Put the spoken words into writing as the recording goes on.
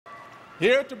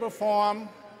Here to perform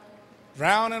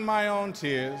Drown in My Own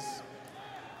Tears,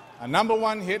 a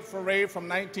 #1 hit for Ray from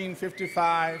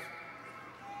 1955.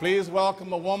 Please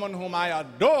welcome a woman whom I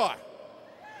adore,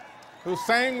 who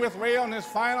sang with Ray on his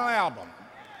final album,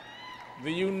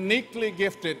 the uniquely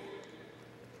gifted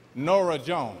Norah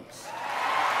Jones.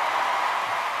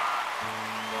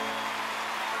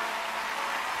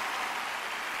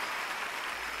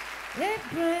 It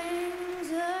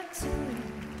brings a tear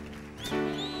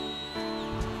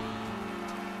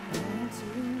into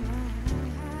my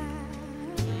eye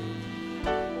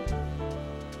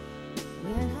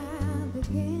when I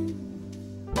begin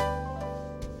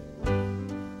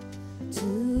to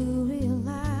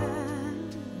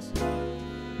realize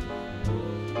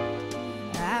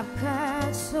I've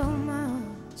cried so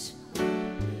much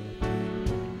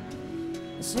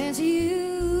since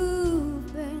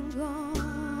you've been gone.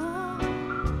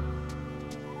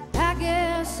 I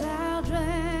guess I'll drown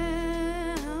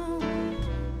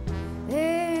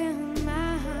in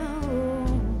my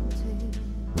own tears.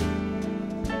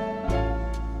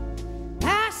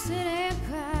 I sit and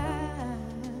cry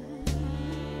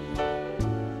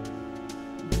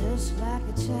just like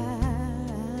a child.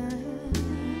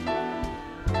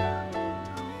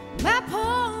 My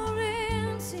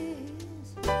pouring tears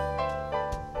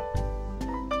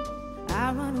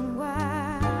are running wild.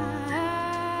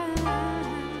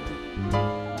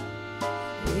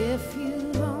 If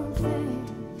you don't think,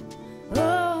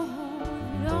 oh,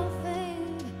 you don't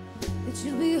think that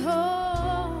you'll be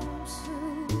home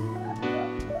soon,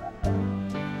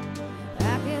 I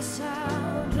guess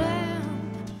I'll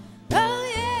drown, oh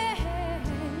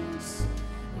yes,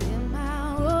 in my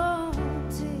own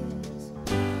tears.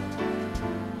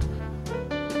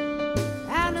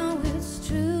 I know it's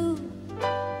true,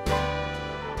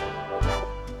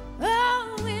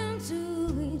 oh, into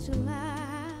each lie.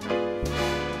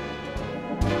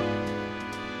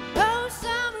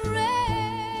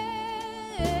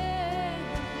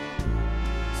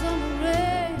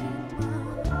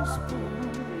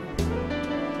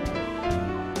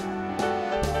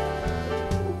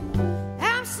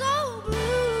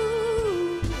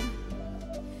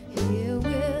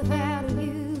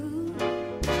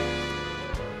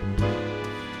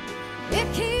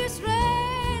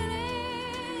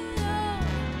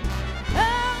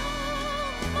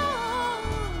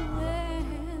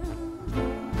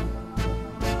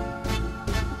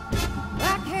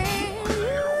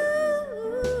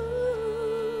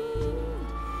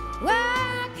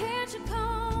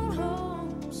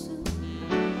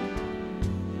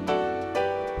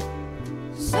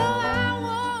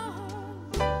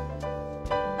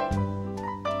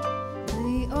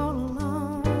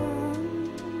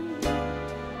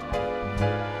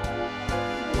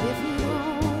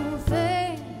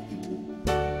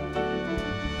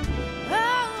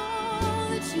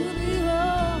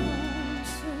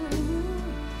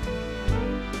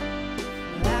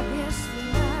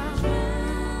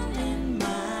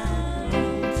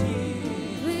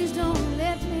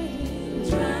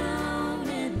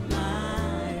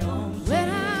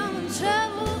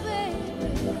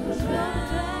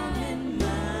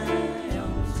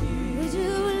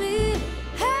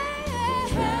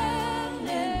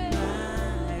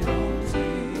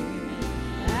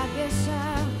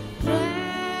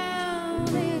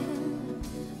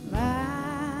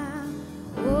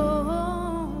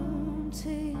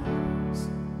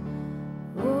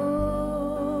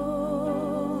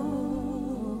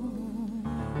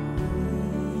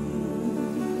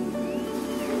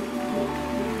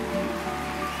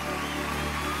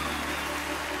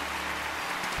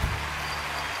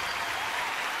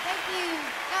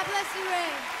 God bless you,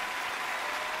 Ray.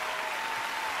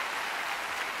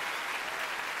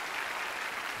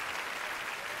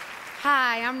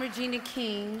 Hi, I'm Regina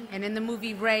King, and in the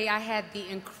movie Ray, I had the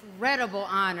incredible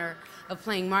honor of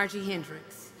playing Margie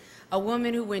Hendricks, a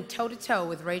woman who went toe-to-toe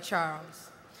with Ray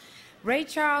Charles. Ray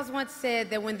Charles once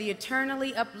said that when the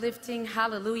eternally uplifting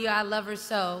Hallelujah, I Love Her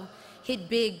So hit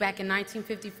big back in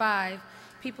 1955,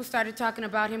 people started talking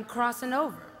about him crossing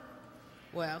over.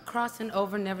 Well, crossing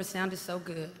over never sounded so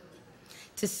good.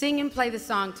 To sing and play the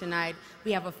song tonight,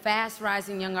 we have a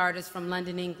fast-rising young artist from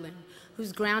London, England,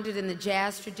 who's grounded in the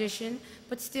jazz tradition,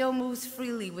 but still moves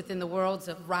freely within the worlds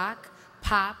of rock,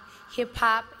 pop,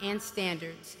 hip-hop, and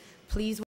standards. Please